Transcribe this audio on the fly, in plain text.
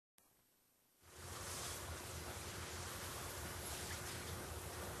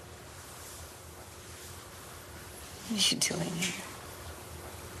What are you doing here?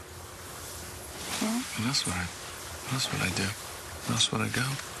 Hmm? What else would I do? Where else would I go?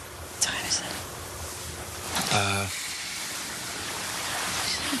 What time is it?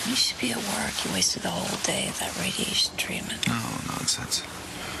 You should be at work. You wasted the whole day of that radiation treatment. No, nonsense.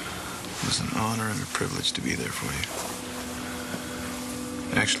 It was an honor and a privilege to be there for you.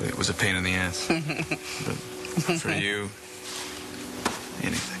 Actually, it was a pain in the ass. But for you,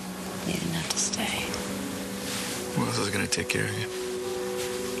 anything. You didn't have to stay. Who else is going to take care of you?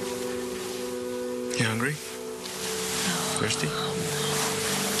 You hungry? No. Thirsty? Oh, no.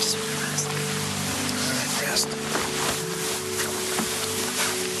 Just want to rest. All right, rest.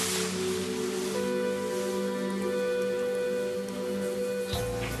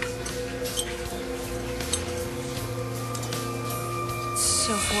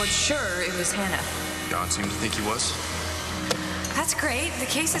 So Ford's sure it was Hannah. Don seemed to think he was. That's great. The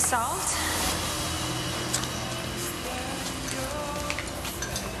case is solved.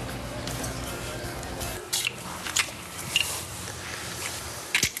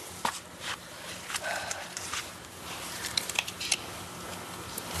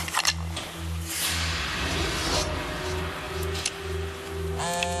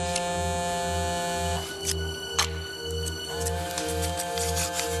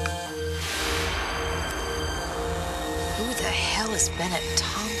 Who the hell is Bennett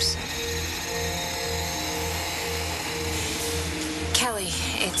Thompson? Kelly,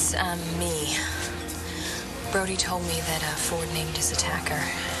 it's me. Brody told me that Ford named his attacker.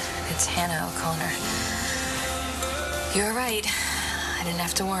 It's Hannah O'Connor. You were right. I didn't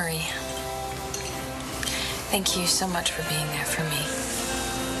have to worry. Thank you so much for being there for me.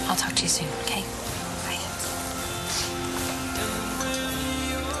 I'll talk to you soon, okay? Bye.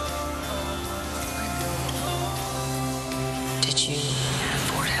 Did you and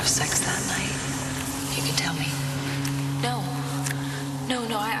Ford have sex that night? You can tell me.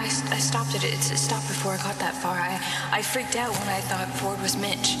 No, I stopped it. It stopped before I got that far. I freaked out when I thought Ford was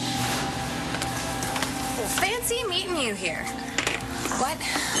Mitch. Well, fancy meeting you here. What?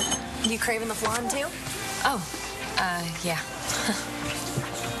 You craving the flan too? Oh, yeah.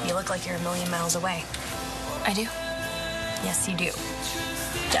 You look like you're a million miles away. I do? Yes, you do.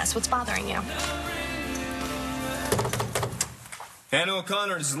 That's what's bothering you. Hannah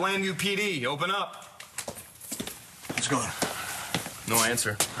O'Connor, this is Landview PD. Open up. What's going on? No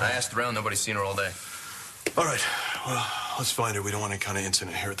answer. I asked around. Nobody's seen her all day. All right. Well, let's find her. We don't want any kind of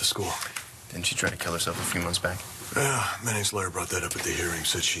incident here at the school. Didn't she try to kill herself a few months back? Yeah, Manning's lawyer brought that up at the hearing.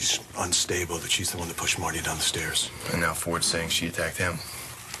 Said she's unstable, that she's the one that pushed Marty down the stairs. And now Ford's saying she attacked him.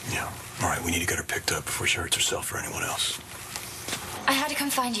 Yeah. All right, we need to get her picked up before she hurts herself or anyone else. I had to come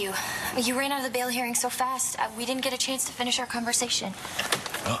find you. You ran out of the bail hearing so fast, we didn't get a chance to finish our conversation.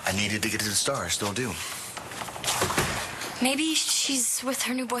 Well, I needed to get to the star. I still do. Maybe she's with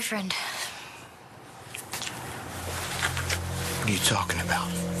her new boyfriend. What are you talking about?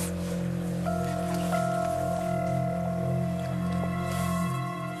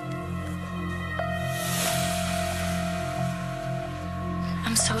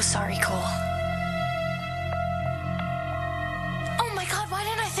 I'm so sorry, Cole. Oh my God, why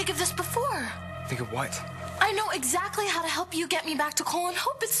didn't I think of this before? Think of what? I know exactly how to help you get me back to Cole and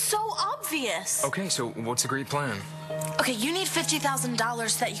Hope. It's so obvious. Okay, so what's a great plan? Okay, you need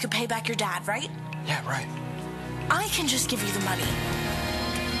 $50,000 that you could pay back your dad, right? Yeah, right. I can just give you the money.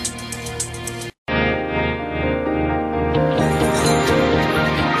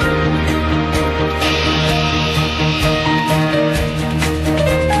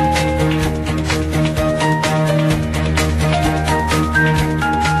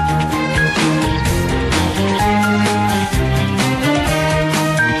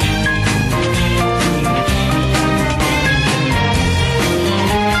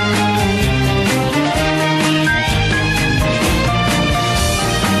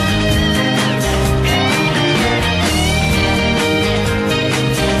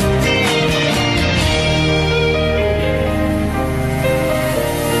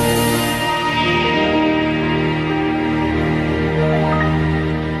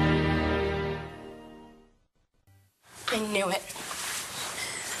 I knew it.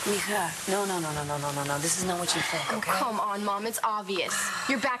 Mija, no. This is not what you think, okay? Oh, come on, Mom. It's obvious.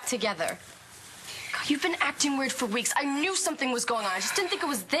 You're back together. God, you've been acting weird for weeks. I knew something was going on. I just didn't think it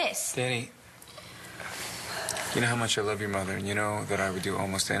was this. Danny, you know how much I love your mother, and you know that I would do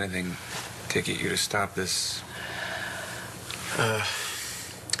almost anything to get you to stop this. And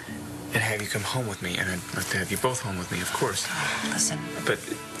have you come home with me, and I'd like to have you both home with me, of course. Listen. But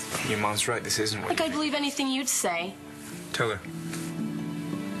your mom's right. This isn't what Like, I'd believe anything you'd say. Tell her.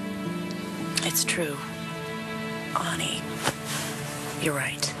 It's true. Honey, you're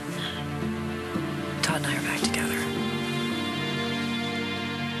right. Todd and I are back together.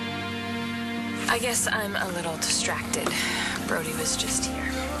 I guess I'm a little distracted. Brody was just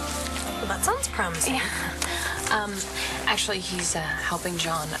here. Well, that sounds promising. Yeah. Actually, he's helping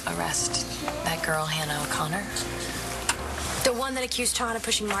John arrest that girl, Hannah O'Connor. The one that accused Todd of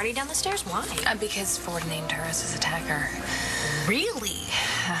pushing Marty down the stairs? Why? Because Ford named her as his attacker. Really?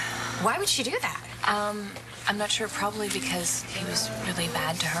 Why would she do that? I'm not sure. Probably because he was really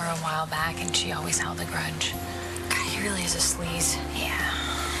bad to her a while back, and she always held a grudge. God, he really is a sleaze. Yeah.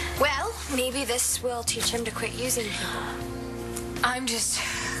 Well, maybe this will teach him to quit using people. I'm just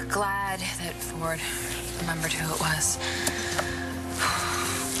glad that Ford remembered who it was.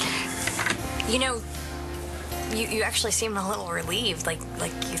 You know, you actually seemed a little relieved, like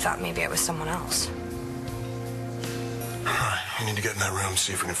you thought maybe it was someone else. All right, we need to get in that room,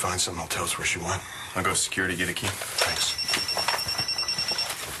 see if we can find something that'll tell us where she went. I'll go security, get a key. Thanks.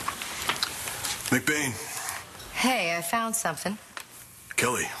 McBain. Hey, I found something.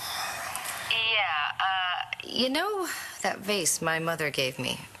 Kelly. You know that vase my mother gave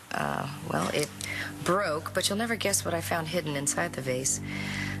me? Well, it broke, but you'll never guess what I found hidden inside the vase.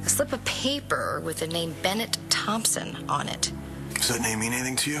 A slip of paper with the name Bennett Thompson on it. Does that name mean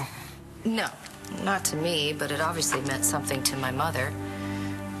anything to you? No, not to me, but it obviously meant something to my mother.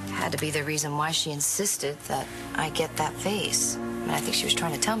 Had to be the reason why she insisted that I get that vase. I mean, I think she was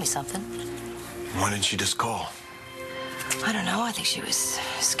trying to tell me something. Why didn't she just call? I don't know. I think she was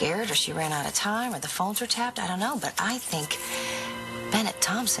scared, or she ran out of time, or the phones were tapped. I don't know, but I think Bennett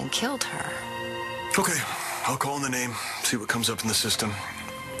Thompson killed her. Okay, I'll call in the name, see what comes up in the system.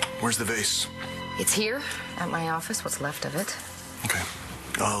 Where's the vase? It's here at my office, what's left of it. Okay.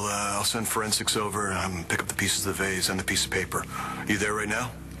 I'll send forensics over and pick up the pieces of the vase and the piece of paper. You there right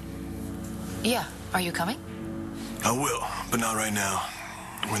now? Yeah. Are you coming? I will, but not right now.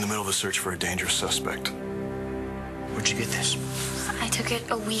 We're in the middle of a search for a dangerous suspect. Where'd you get this? I took it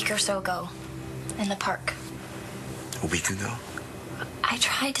a week or so ago in the park. A week ago? I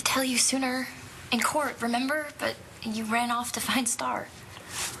tried to tell you sooner in court, remember? But you ran off to find Star.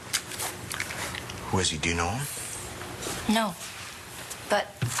 Who is he? Do you know him? No, but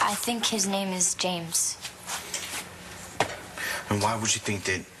I think his name is James. And why would you think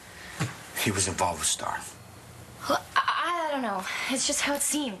that he was involved with Star? Well, I don't know. It's just how it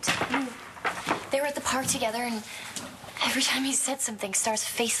seemed. They were at the park together, and every time he said something, Star's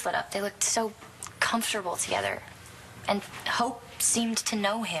face lit up. They looked so comfortable together. And Hope seemed to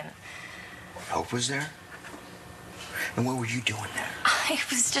know him. Hope was there? And what were you doing there? I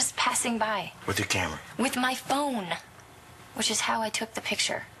was just passing by. With your camera? With my phone, which is how I took the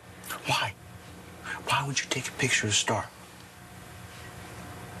picture. Why? Why would you take a picture of Star?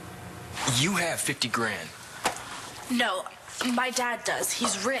 You have 50 grand. No, my dad does.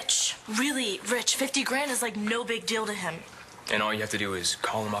 He's rich. Really rich. 50 grand is like no big deal to him. And all you have to do is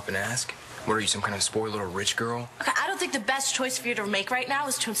call him up and ask? What are you, some kind of spoiled little rich girl? Okay, I don't think the best choice for you to make right now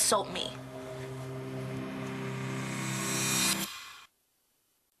is to insult me.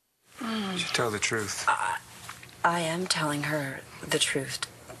 You should tell the truth. I am telling her the truth.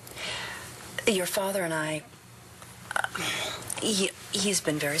 Your father and I, he's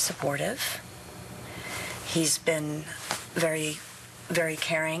been very supportive. He's been very, very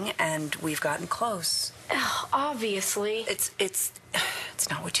caring, and we've gotten close. Oh, obviously. It's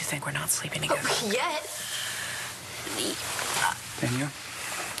not what you think. We're not sleeping together. Oh, yet. Danielle?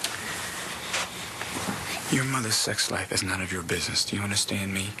 Your mother's sex life is none of your business. Do you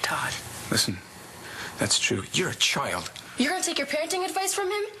understand me? Todd. Listen, that's true. You're a child. You're gonna take your parenting advice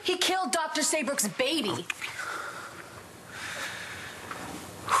from him? He killed Dr. Saybrook's baby.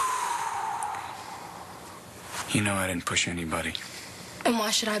 You know I didn't push anybody. And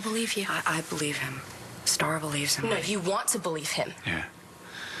why should I believe you? I believe him. Star believes him. No, you want to believe him. Yeah.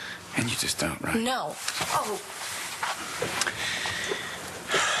 And you just don't, right? No. Oh.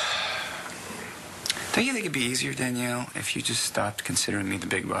 Don't you think it'd be easier, Danielle, if you just stopped considering me the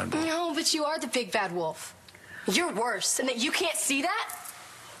big bad wolf? No, but you are the big bad wolf. You're worse, and that you can't see that?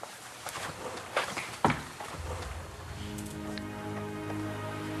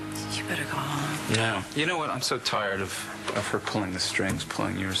 You better go home. No. You know what? I'm so tired of her pulling the strings,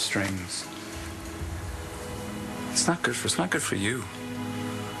 pulling your strings. It's not good for you.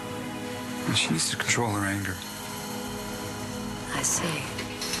 And she needs to control her anger. I see.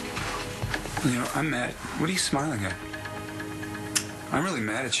 You know, I'm mad. What are you smiling at? I'm really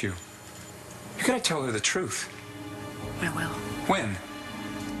mad at you. You gotta tell her the truth. I will. When?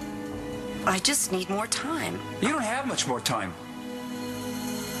 I just need more time. You don't have much more time.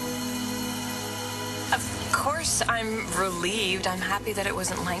 Of course I'm relieved. I'm happy that it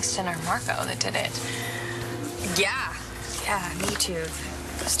wasn't Langston or Marco that did it. Yeah, me too.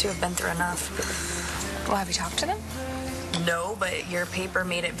 Those two have been through enough. Well, have you talked to them? No, but your paper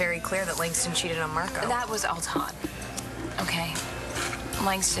made it very clear that Langston cheated on Marco. That was all Todd. Okay.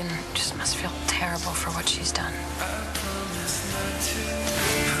 Langston just must feel terrible for what she's done.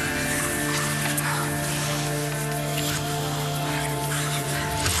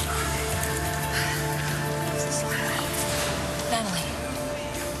 Natalie,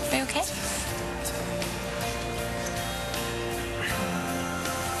 are you okay?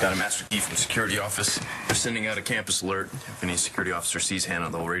 Got a master key from the security office. They're sending out a campus alert. If any security officer sees Hannah,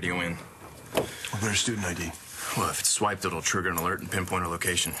 they'll radio in. What about her student ID? Well, if it's swiped, it'll trigger an alert and pinpoint her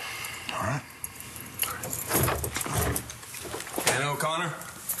location. All right. Hannah O'Connor?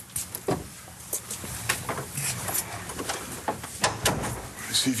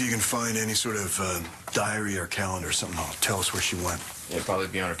 See if you can find any sort of diary or calendar or something that'll tell us where she went. Yeah, it'd probably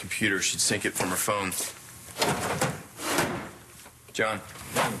be on her computer. She'd sync it from her phone. John.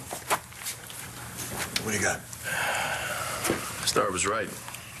 What do you got? Star was right.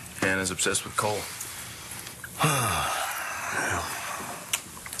 Hannah's obsessed with Cole. Well,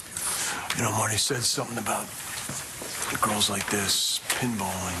 you know, Marty said something about girls like this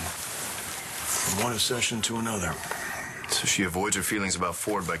pinballing from one obsession to another. So she avoids her feelings about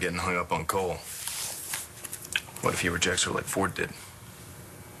Ford by getting hung up on Cole. What if he rejects her like Ford did?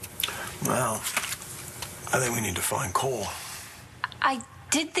 Well, I think we need to find Cole. I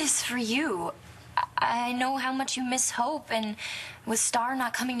did this for you. I know how much you miss Hope, and with Star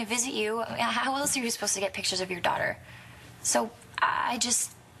not coming to visit you, how else are you supposed to get pictures of your daughter? So I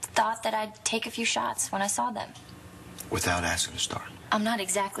just thought that I'd take a few shots when I saw them. Without asking Star? I'm not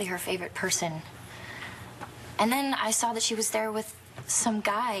exactly her favorite person. And then I saw that she was there with some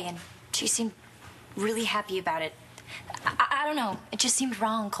guy, and she seemed really happy about it. I don't know. It just seemed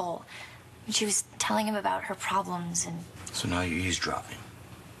wrong, Cole. And she was telling him about her problems, and... So now you're eavesdropping?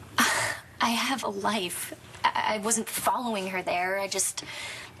 I have a life. I wasn't following her there. I just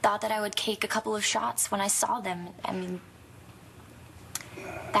thought that I would take a couple of shots when I saw them. I mean,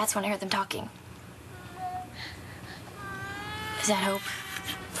 that's when I heard them talking. Is that Hope?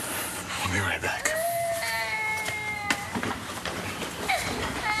 I'll be right back.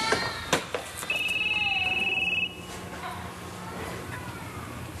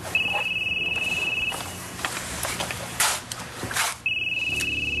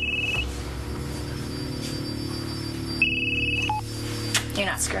 You're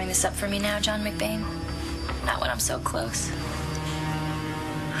not screwing this up for me now, John McBain? Not when I'm so close.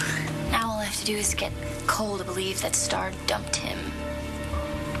 Now all I have to do is get Cole to believe that Star dumped him.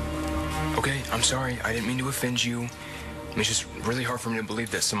 Okay, I'm sorry. I didn't mean to offend you. I mean, it's just really hard for me to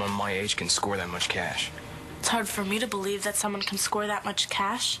believe that someone my age can score that much cash. It's hard for me to believe that someone can score that much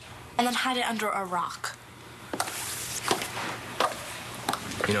cash and then hide it under a rock.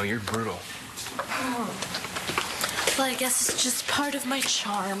 You know, you're brutal. Well, I guess it's just part of my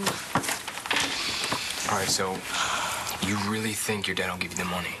charm. All right, so you really think your dad will give you the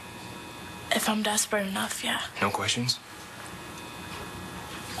money? If I'm desperate enough, yeah. No questions?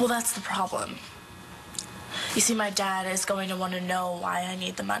 Well, that's the problem. You see, my dad is going to want to know why I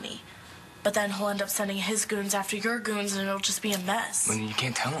need the money. But then he'll end up sending his goons after your goons, and it'll just be a mess. Well, you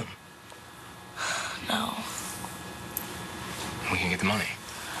can't tell him. No. We can get the money.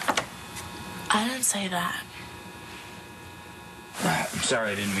 I didn't say that. I'm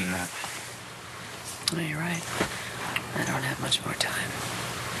sorry, I didn't mean that. Oh, you're right. I don't have much more time.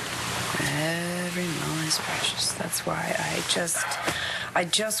 Every moment is precious. That's why I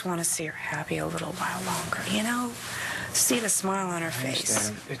just want to see her happy a little while longer. You know, see the smile on her face.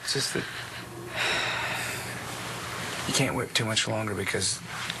 Understand. It's just that you can't wait too much longer because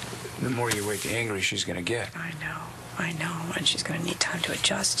the more you wait, the angrier she's going to get. I know, and she's going to need time to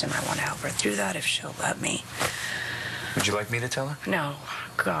adjust, and I want to help her through that if she'll let me. Would you like me to tell her? No,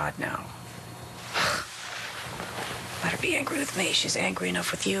 God, no. Let her be angry with me. She's angry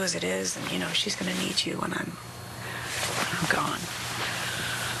enough with you as it is, and you know she's going to need you when I'm gone.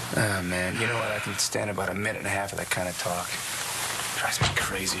 Oh, man, you know what? I can stand about a minute and a half of that kind of talk. Drives me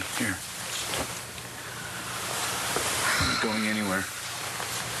crazy. Here. I'm not going anywhere.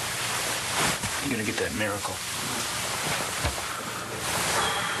 You're gonna get that miracle.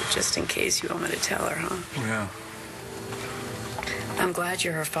 Just in case you want me to tell her, huh? Yeah. I'm glad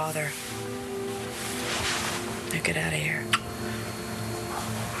you're her father. Now get out of here.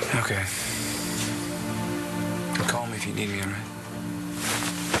 Okay. Call me if you need me, all right?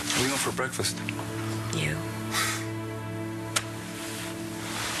 What are you going for breakfast? You.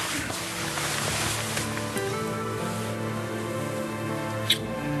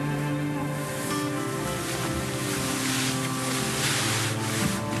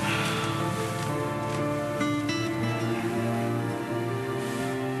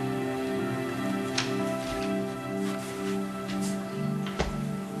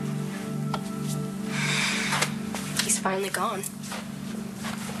 finally gone.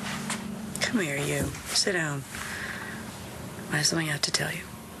 Come here, you. Sit down. I have something I have to tell you.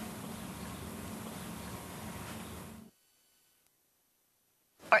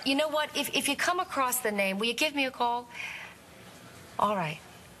 Or, you know what? If you come across the name, will you give me a call? All right.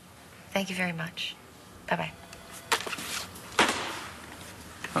 Thank you very much. Bye-bye.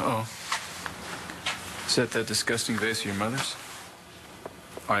 Uh-oh. Is that the disgusting vase of your mother's?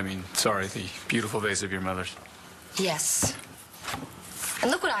 I mean, sorry, the beautiful vase of your mother's. Yes.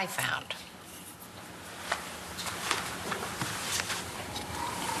 And look what I found.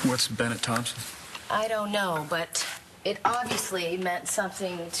 What's Bennett Thompson? I don't know, but it obviously meant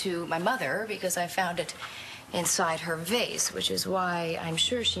something to my mother because I found it inside her vase, which is why I'm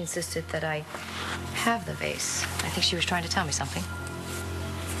sure she insisted that I have the vase. I think she was trying to tell me something.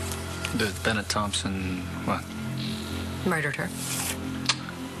 Did Bennett Thompson, what? Murdered her.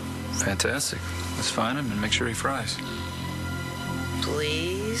 Fantastic. Let's find him and make sure he fries.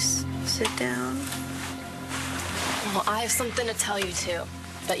 Please sit down. Well, I have something to tell you, too.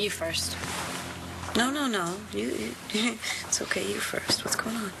 But you first. No. You it's okay, you first. What's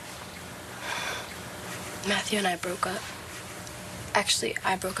going on? Matthew and I broke up. Actually,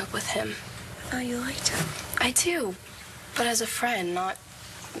 I broke up with him. Oh, you liked him? I do. But as a friend, not,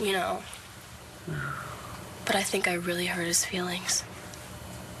 you know. But I think I really hurt his feelings.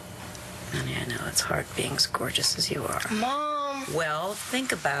 Honey, I know it's hard being as gorgeous as you are. Mom! Well,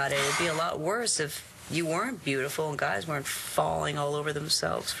 think about it. It'd be a lot worse if you weren't beautiful and guys weren't falling all over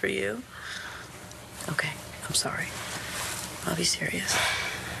themselves for you. Okay, I'm sorry. I'll be serious.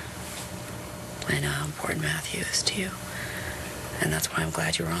 I know how important Matthew is to you. And that's why I'm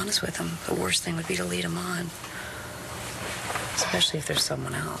glad you were honest with him. The worst thing would be to lead him on. Especially if there's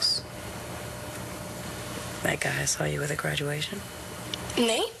someone else. That guy I saw you with at graduation.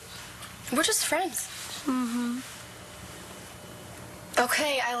 Nate? We're just friends. Mm-hmm.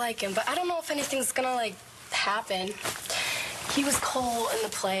 Okay, I like him, but I don't know if anything's gonna, like, happen. He was Cole in the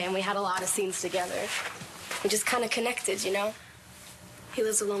play, and we had a lot of scenes together. We just kind of connected, you know? He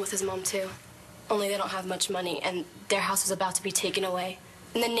lives alone with his mom, too. Only they don't have much money, and their house was about to be taken away.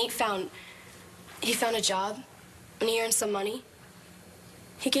 And then Nate found a job, and he earned some money.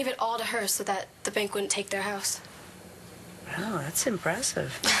 He gave it all to her so that the bank wouldn't take their house. Oh, that's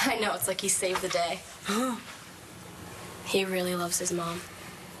impressive. I know, it's like he saved the day. He really loves his mom.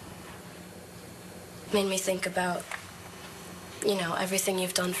 Made me think about, you know, everything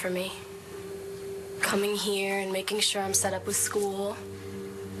you've done for me. Coming here and making sure I'm set up with school.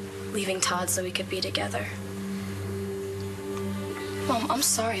 Leaving Todd so we could be together. Mom, I'm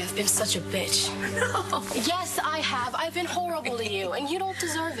sorry I've been such a bitch. No. Yes, I have. I've been horrible to you, and you don't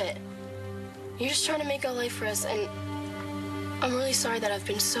deserve it. You're just trying to make a life for us, and I'm really sorry that I've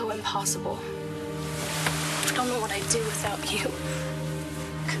been so impossible. I don't know what I'd do without you.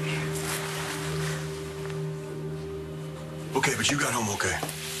 Come here. Okay, but you got home okay.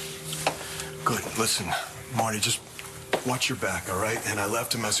 Good. Listen, Marty, just watch your back, all right? And I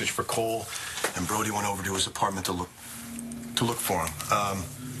left a message for Cole, and Brody went over to his apartment to look for him.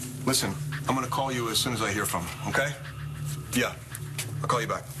 Listen, I'm gonna call you as soon as I hear from him, okay? Yeah, I'll call you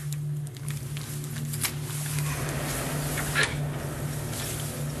back.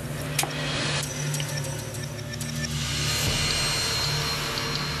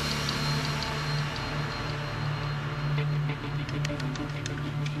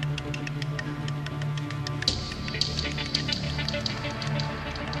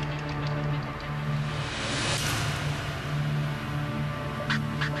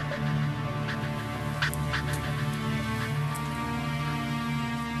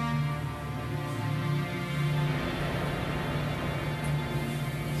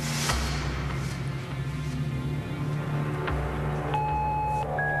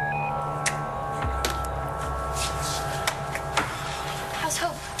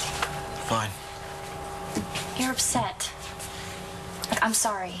 Fine. You're upset. Look, I'm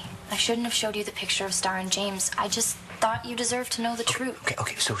sorry. I shouldn't have showed you the picture of Star and James. I just thought you deserved to know the truth.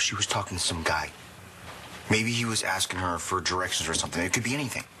 Okay, so she was talking to some guy. Maybe he was asking her for directions or something. It could be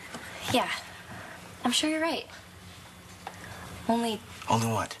anything. Yeah. I'm sure you're right. Only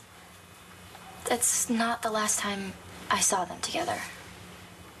what? it's not the last time I saw them together.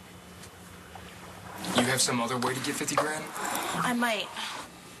 You have some other way to get 50 grand? I might.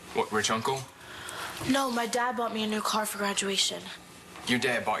 What, rich uncle? No, my dad bought me a new car for graduation. Your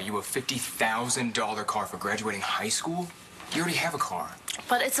dad bought you a $50,000 car for graduating high school? You already have a car.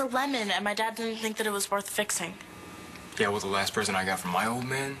 But it's a lemon, and my dad didn't think that it was worth fixing. Yeah, well, the last present I got from my old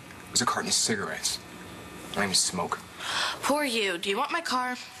man was a carton of cigarettes. I don't even smoke. Poor you. Do you want my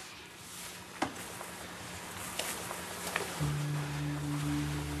car?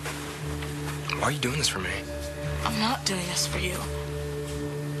 Why are you doing this for me? I'm not doing this for you.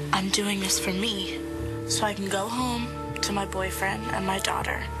 I'm doing this for me, so I can go home to my boyfriend and my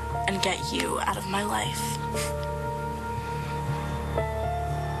daughter and get you out of my life.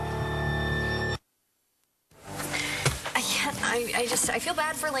 I feel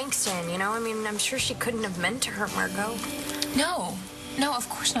bad for Langston, you know? I mean, I'm sure she couldn't have meant to hurt Margot. No, of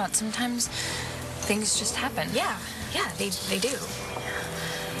course not. Sometimes things just happen. Yeah, they do.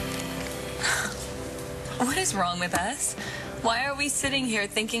 What is wrong with us? Why are we sitting here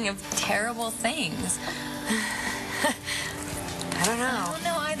thinking of terrible things? I don't know. I don't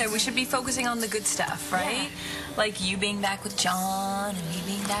know either. We should be focusing on the good stuff, right? Yeah. Like you being back with John and me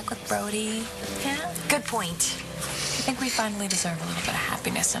being back with Brody. Yeah? Good point. I think we finally deserve a little bit of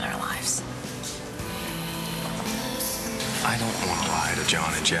happiness in our lives. I don't want to lie to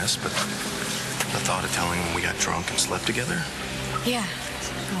John and Jess, but the thought of telling them we got drunk and slept together, Yeah.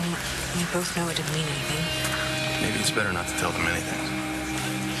 We both know it didn't mean anything. maybe it's better not to tell them anything.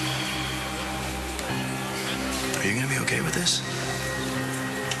 Are you going to be okay with this?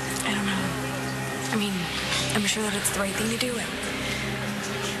 I don't know. I mean, I'm sure that it's the right thing to do.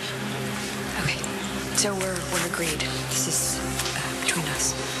 Okay, so we're agreed. This is between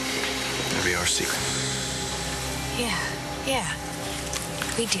us. It'll be our secret. Yeah.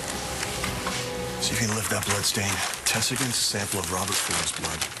 We do. See if you can lift that blood stain. Test against a sample of Robert Ford's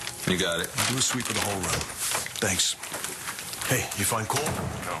blood. You got it. Do a sweep of the whole room. Thanks. Hey, you find Cole?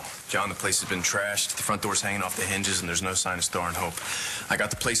 No. John, the place has been trashed. The front door's hanging off the hinges, and there's no sign of Star and Hope. I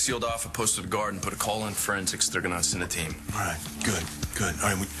got the place sealed off. I posted a guard and put a call in forensics. They're going to send a team. All right, good. All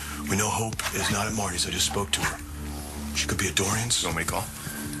right, we know Hope is not at Marty's. I just spoke to her. She could be at Dorian's. You want me to call?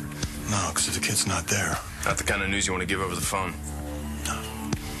 No, because if the kid's not there... Not the kind of news you want to give over the phone. No.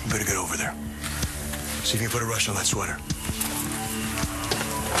 You better get over there. See if you can put a rush on that sweater.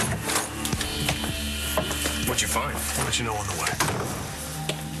 What'd you find? I'll let you know on the way.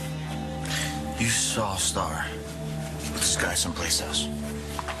 You saw Star with this guy someplace else.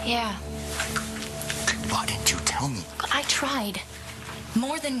 Yeah, Why didn't you tell me? but I tried.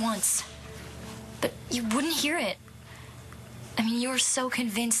 More than once. But you wouldn't hear it. I mean, you were so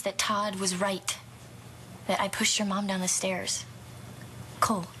convinced that Todd was right. That I pushed your mom down the stairs.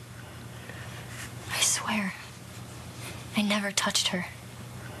 Cole, I swear, I never touched her.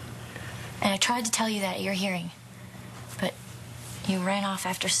 And I tried to tell you that at your hearing. But you ran off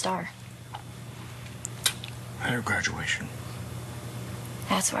after Star. At her graduation.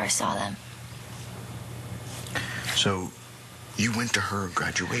 That's where I saw them. So, you went to her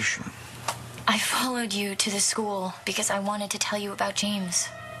graduation. I followed you to the school because I wanted to tell you about James.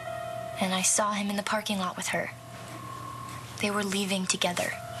 And I saw him in the parking lot with her. They were leaving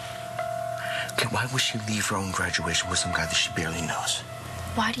together. Okay, why would she leave her own graduation with some guy that she barely knows?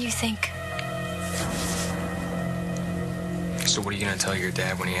 Why do you think? So what are you gonna tell your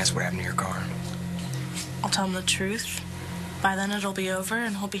dad when he asks what happened to your car? I'll tell him the truth. By then it'll be over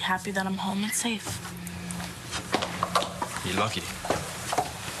and he'll be happy that I'm home and safe. You're lucky.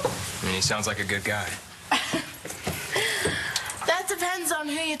 I mean, he sounds like a good guy. That depends on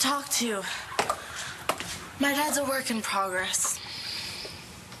who you talk to. My dad's a work in progress.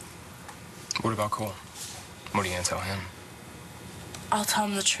 What about Cole? What are you gonna tell him? I'll tell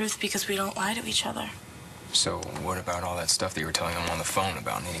him the truth because we don't lie to each other. So what about all that stuff that you were telling him on the phone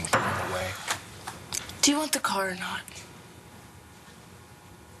about needing to put him away? Do you want the car or not?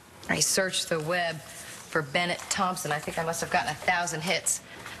 I searched the web for Bennett Thompson. I think I must have gotten 1,000 hits.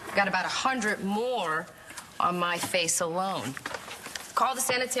 Got about 100 more on my face alone. Called the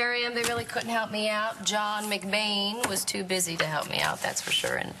sanitarium. They really couldn't help me out. John McBain was too busy to help me out, that's for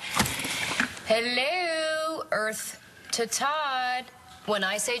sure. And hello, Earth to Todd. When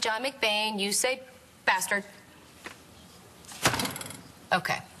I say John McBain, you say bastard.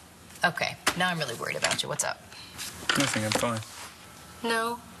 Okay. Now I'm really worried about you. What's up? Nothing, I'm fine.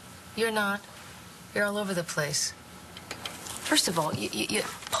 No, you're not. You're all over the place. First of all, you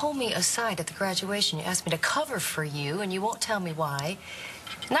pull me aside at the graduation. You asked me to cover for you, and you won't tell me why.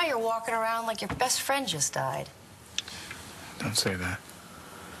 Now you're walking around like your best friend just died. Don't say that.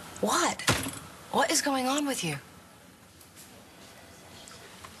 What? What is going on with you?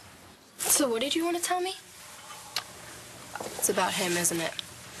 So what did you want to tell me? It's about him, isn't it?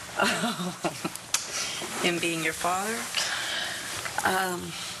 Oh, him being your father?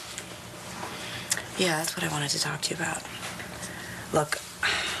 Yeah, that's what I wanted to talk to you about. Look,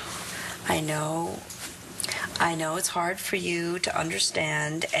 I know it's hard for you to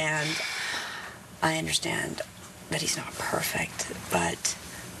understand, and I understand that he's not perfect, but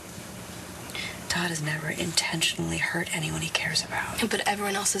Todd has never intentionally hurt anyone he cares about. But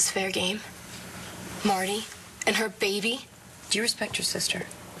everyone else is fair game. Marty and her baby. Do you respect your sister?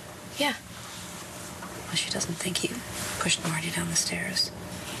 Yeah. Well, she doesn't think you pushed Marty down the stairs.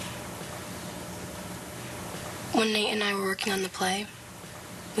 When Nate and I were working on the play,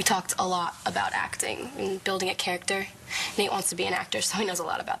 we talked a lot about acting and building a character. Nate wants to be an actor, so he knows a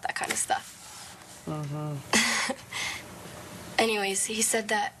lot about that kind of stuff. Anyways, he said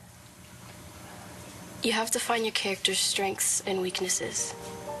that you have to find your character's strengths and weaknesses.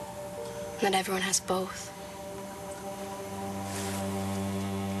 And that everyone has both.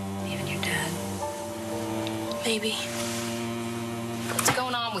 Even your dad? Maybe. What's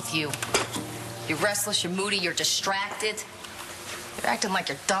going on with you? You're restless, you're moody, you're distracted. You're acting like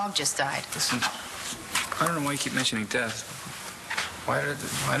your dog just died. Listen, I don't know why you keep mentioning death. I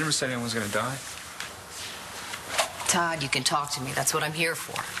never said anyone was going to die. Todd, you can talk to me. That's what I'm here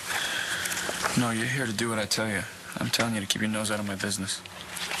for. No, you're here to do what I tell you. I'm telling you to keep your nose out of my business.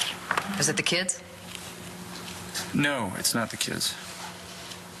 Is it the kids? No, it's not the kids.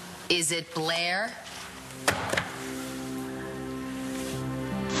 Is it Blair?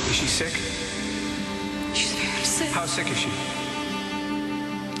 Is she sick? She's very sick. How sick is she?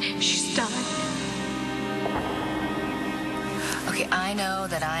 She's dying. Okay, I know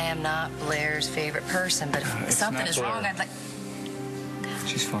that I am not Blair's favorite person, but if It's something not is Blair. wrong, I'd like...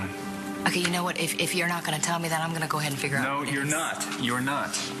 She's fine. Okay, you know what? If you're not going to tell me that, I'm going to go ahead and figure out... No, what it you're is. not. You're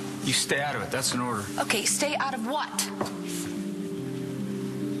not. You stay out of it. That's an order. Okay, stay out of what?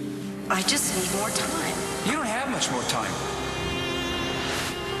 I just need more time. You don't have much more time.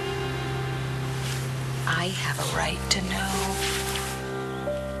 I have a right to know.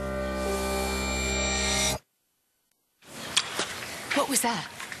 What was that?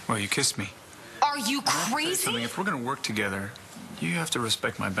 Well, you kissed me. Are you Something. crazy? If we're going to work together, you have to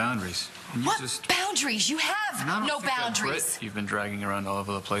respect my boundaries. And you What just... boundaries? You have And I don't no think that boundaries. Brit you've been dragging around all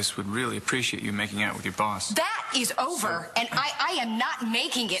over the place would really appreciate you making out with your boss. That is over, and I am not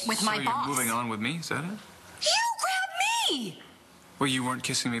making it with my so boss. you're moving on with me? Is that it? You grabbed me! Well, you weren't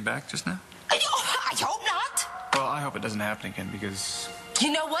kissing me back just now? I hope not. Well, I hope it doesn't happen again because...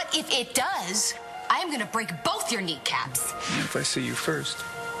 You know what? If it does, I am going to break both your kneecaps. If I see you first.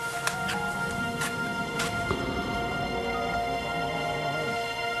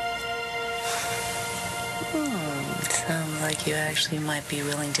 Sounds like you actually might be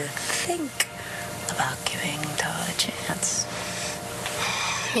willing to think about giving Todd a chance.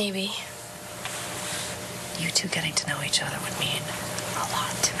 Maybe. You two getting to know each other would mean a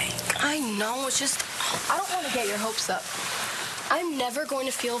lot to me. I know, it's just, I don't want to get your hopes up. I'm never going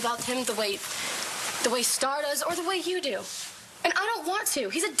to feel about him the way Star does or the way you do. And I don't want to.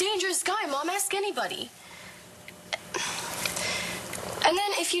 He's a dangerous guy, Mom. Ask anybody. And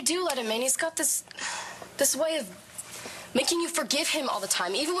then if you do let him in, he's got this way of making you forgive him all the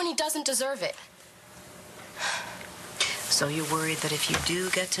time, even when he doesn't deserve it. So you're worried that if you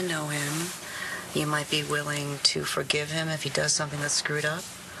do get to know him, you might be willing to forgive him if he does something that's screwed up?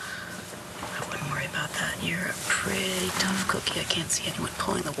 I wouldn't worry about that. You're a pretty tough cookie. I can't see anyone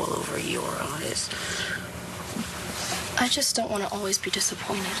pulling the wool over your eyes. I just don't want to always be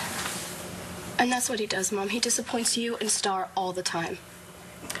disappointed. And that's what he does, Mom. He disappoints you and Star all the time.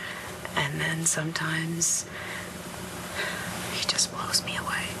 And then sometimes he just blows me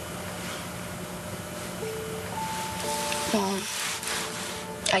away. Well,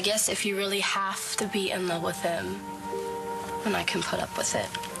 I guess if you really have to be in love with him, then I can put up with it.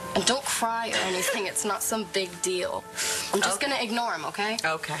 And don't cry or anything. It's not some big deal. I'm just gonna ignore him, okay?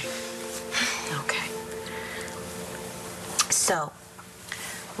 Okay. Okay. So,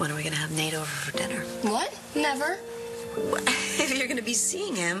 when are we gonna have Nate over for dinner? What? Never? If you're gonna be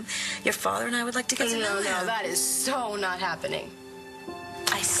seeing him, your father and I would like to get to know him. No, that is so not happening.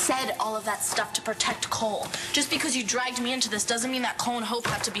 I said all of that stuff to protect Cole. Just because you dragged me into this doesn't mean that Cole and Hope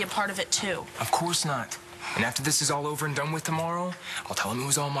have to be a part of it, too. Of course not. And after this is all over and done with tomorrow, I'll tell him it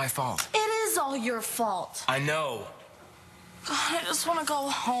was all my fault. It is all your fault. I know. God, I just want to go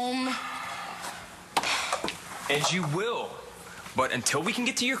home. And you will. But until we can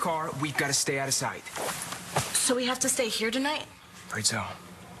get to your car, we've got to stay out of sight. So we have to stay here tonight? Right so.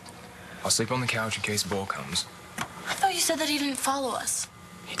 I'll sleep on the couch in case Bull comes. I thought you said that he didn't follow us.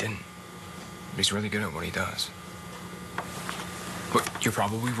 He didn't. He's really good at what he does. But you're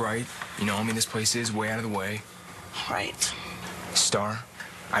probably right. You know, I mean, this place is way out of the way. Right. Star,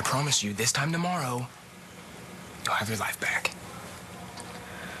 I promise you, this time tomorrow, you'll have your life back.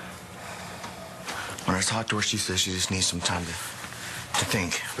 When I talked to her, she says she just needs some time to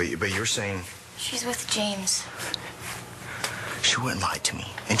think. But you're saying... She's with James. She wouldn't lie to me.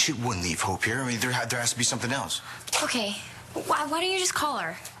 And she wouldn't leave Hope here. I mean, there has to be something else. Okay. Why don't you just call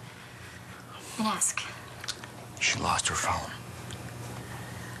her? and ask. She lost her phone.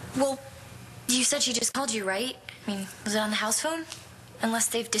 Well, you said she just called you, right? I mean, was it on the house phone? Unless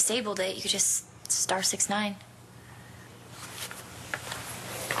they've disabled it, you could just *69.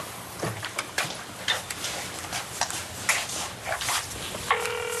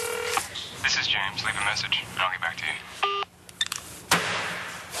 This is James. Leave a message, and I'll get back to you.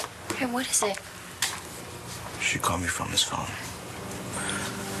 Hey, what is it? She called me from his phone.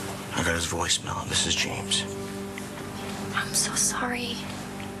 I got his voicemail. This is James. I'm so sorry.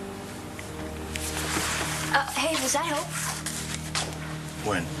 Hey, was that Hope?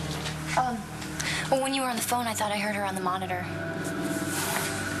 When? Well, when you were on the phone, I thought I heard her on the monitor.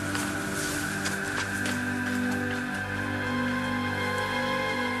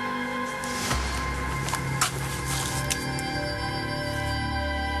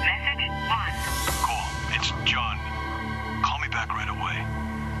 Message 1. Cole, it's John. Call me back right away.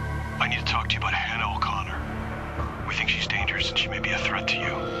 I need to talk to you about Hannah O'Connor. We think she's dangerous and she may be a threat to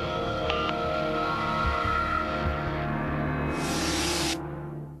you.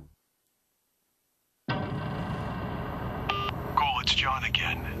 Cole, it's John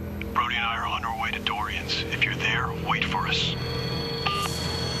again. Brody and I are on our way to Dorian's. If you're there, wait for us.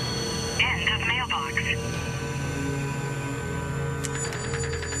 End of mailbox.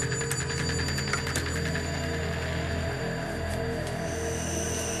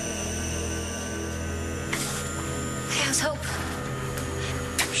 Hey, how's Hope?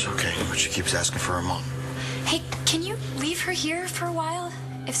 She's okay, but she keeps asking for her mom. Hey, can you leave her here for a while?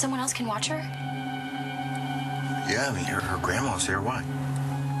 If someone else can watch her? Yeah, I mean, her grandma's here. Why?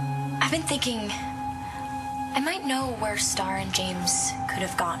 I've been thinking I might know where Star and James could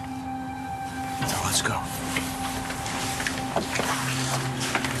have gone. Now, let's go.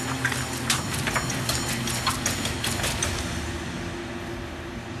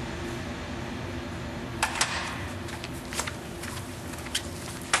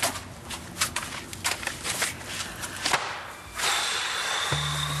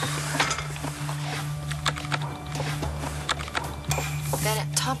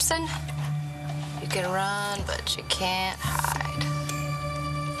 Bennett Thompson, you can run, but you can't hide.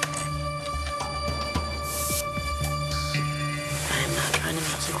 I'm not trying to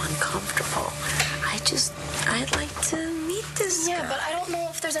make you uncomfortable. I'd like to meet this guy. Yeah, but I don't know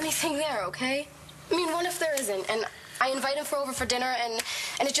if there's anything there, okay? I mean, what if there isn't? And I invite him over for dinner, and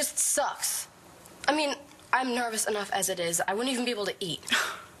it just sucks. I mean, I'm nervous enough as it is. I wouldn't even be able to eat.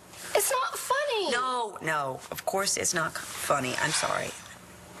 It's not funny. No, of course it's not funny. I'm sorry.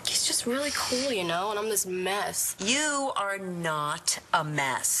 He's just really cool, you know, and I'm this mess. You are not a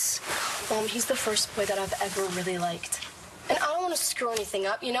mess. Mom, he's the first boy that I've ever really liked. And I don't want to screw anything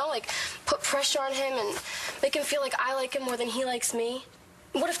up, you know? Like, put pressure on him and make him feel like I like him more than he likes me.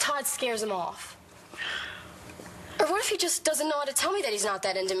 What if Todd scares him off? Or what if he just doesn't know how to tell me that he's not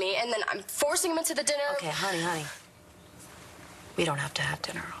that into me, and then I'm forcing him into the dinner? Okay, honey. We don't have to have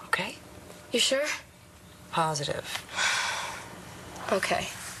dinner, okay? You sure? Positive. Okay.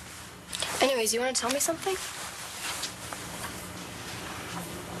 Anyways, you want to tell me something?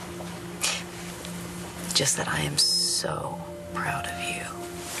 Just that I am so proud of you.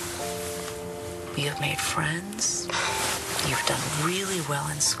 You have made friends. You've done really well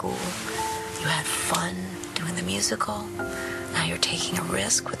in school. You had fun doing the musical. Now you're taking a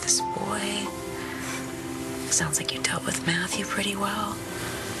risk with this boy. Sounds like you dealt with Matthew pretty well.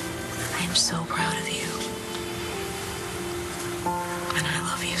 I am so proud of you. And I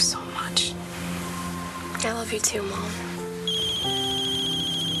love you so much. I love you too, Mom.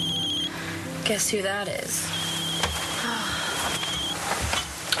 Guess who that is?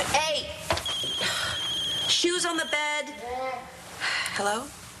 Hey! Shoes on the bed. Hello?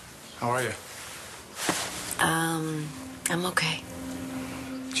 How are you? I'm okay.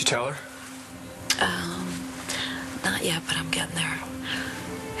 Did you tell her? Not yet, but I'm getting there.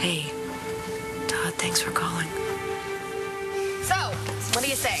 Hey, Todd, thanks for calling. So, what do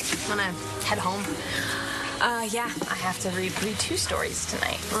you say? Wanna head home? Yeah, I have to read 2 stories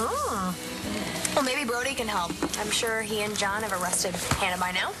tonight. Oh. Well, maybe Brody can help. I'm sure he and John have arrested Hannah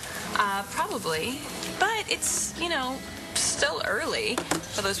by now. Probably. But it's, still early.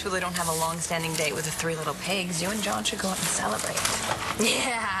 For those people who don't have a long-standing date with the 3 little pigs, you and John should go out and celebrate.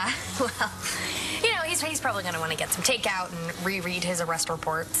 Yeah, well, he's probably going to want to get some takeout and reread his arrest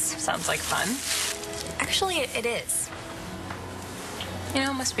reports. Sounds like fun. Actually, it is.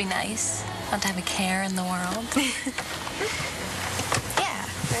 It must be nice not to have a care in the world. Yeah,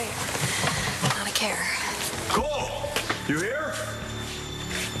 right. Not a care. Cole, you here?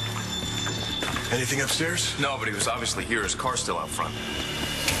 Anything upstairs? No, but he was obviously here. His car's still out front.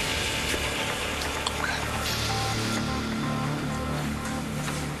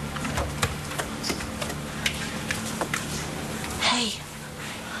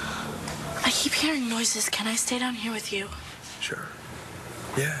 hearing noises. Can I stay down here with you? Sure.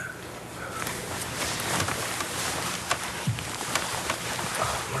 Yeah.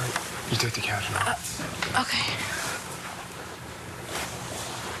 You take the couch now. Okay.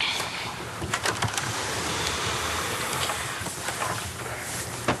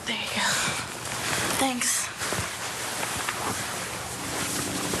 There you go. Thanks.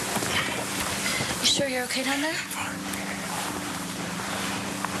 You sure you're okay down there?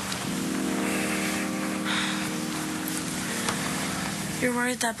 You're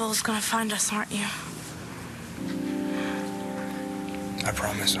worried that Bill's gonna find us, aren't you? I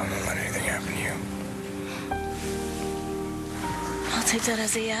promise I won't let anything happen to you. I'll take that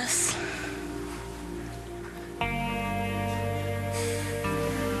as a yes.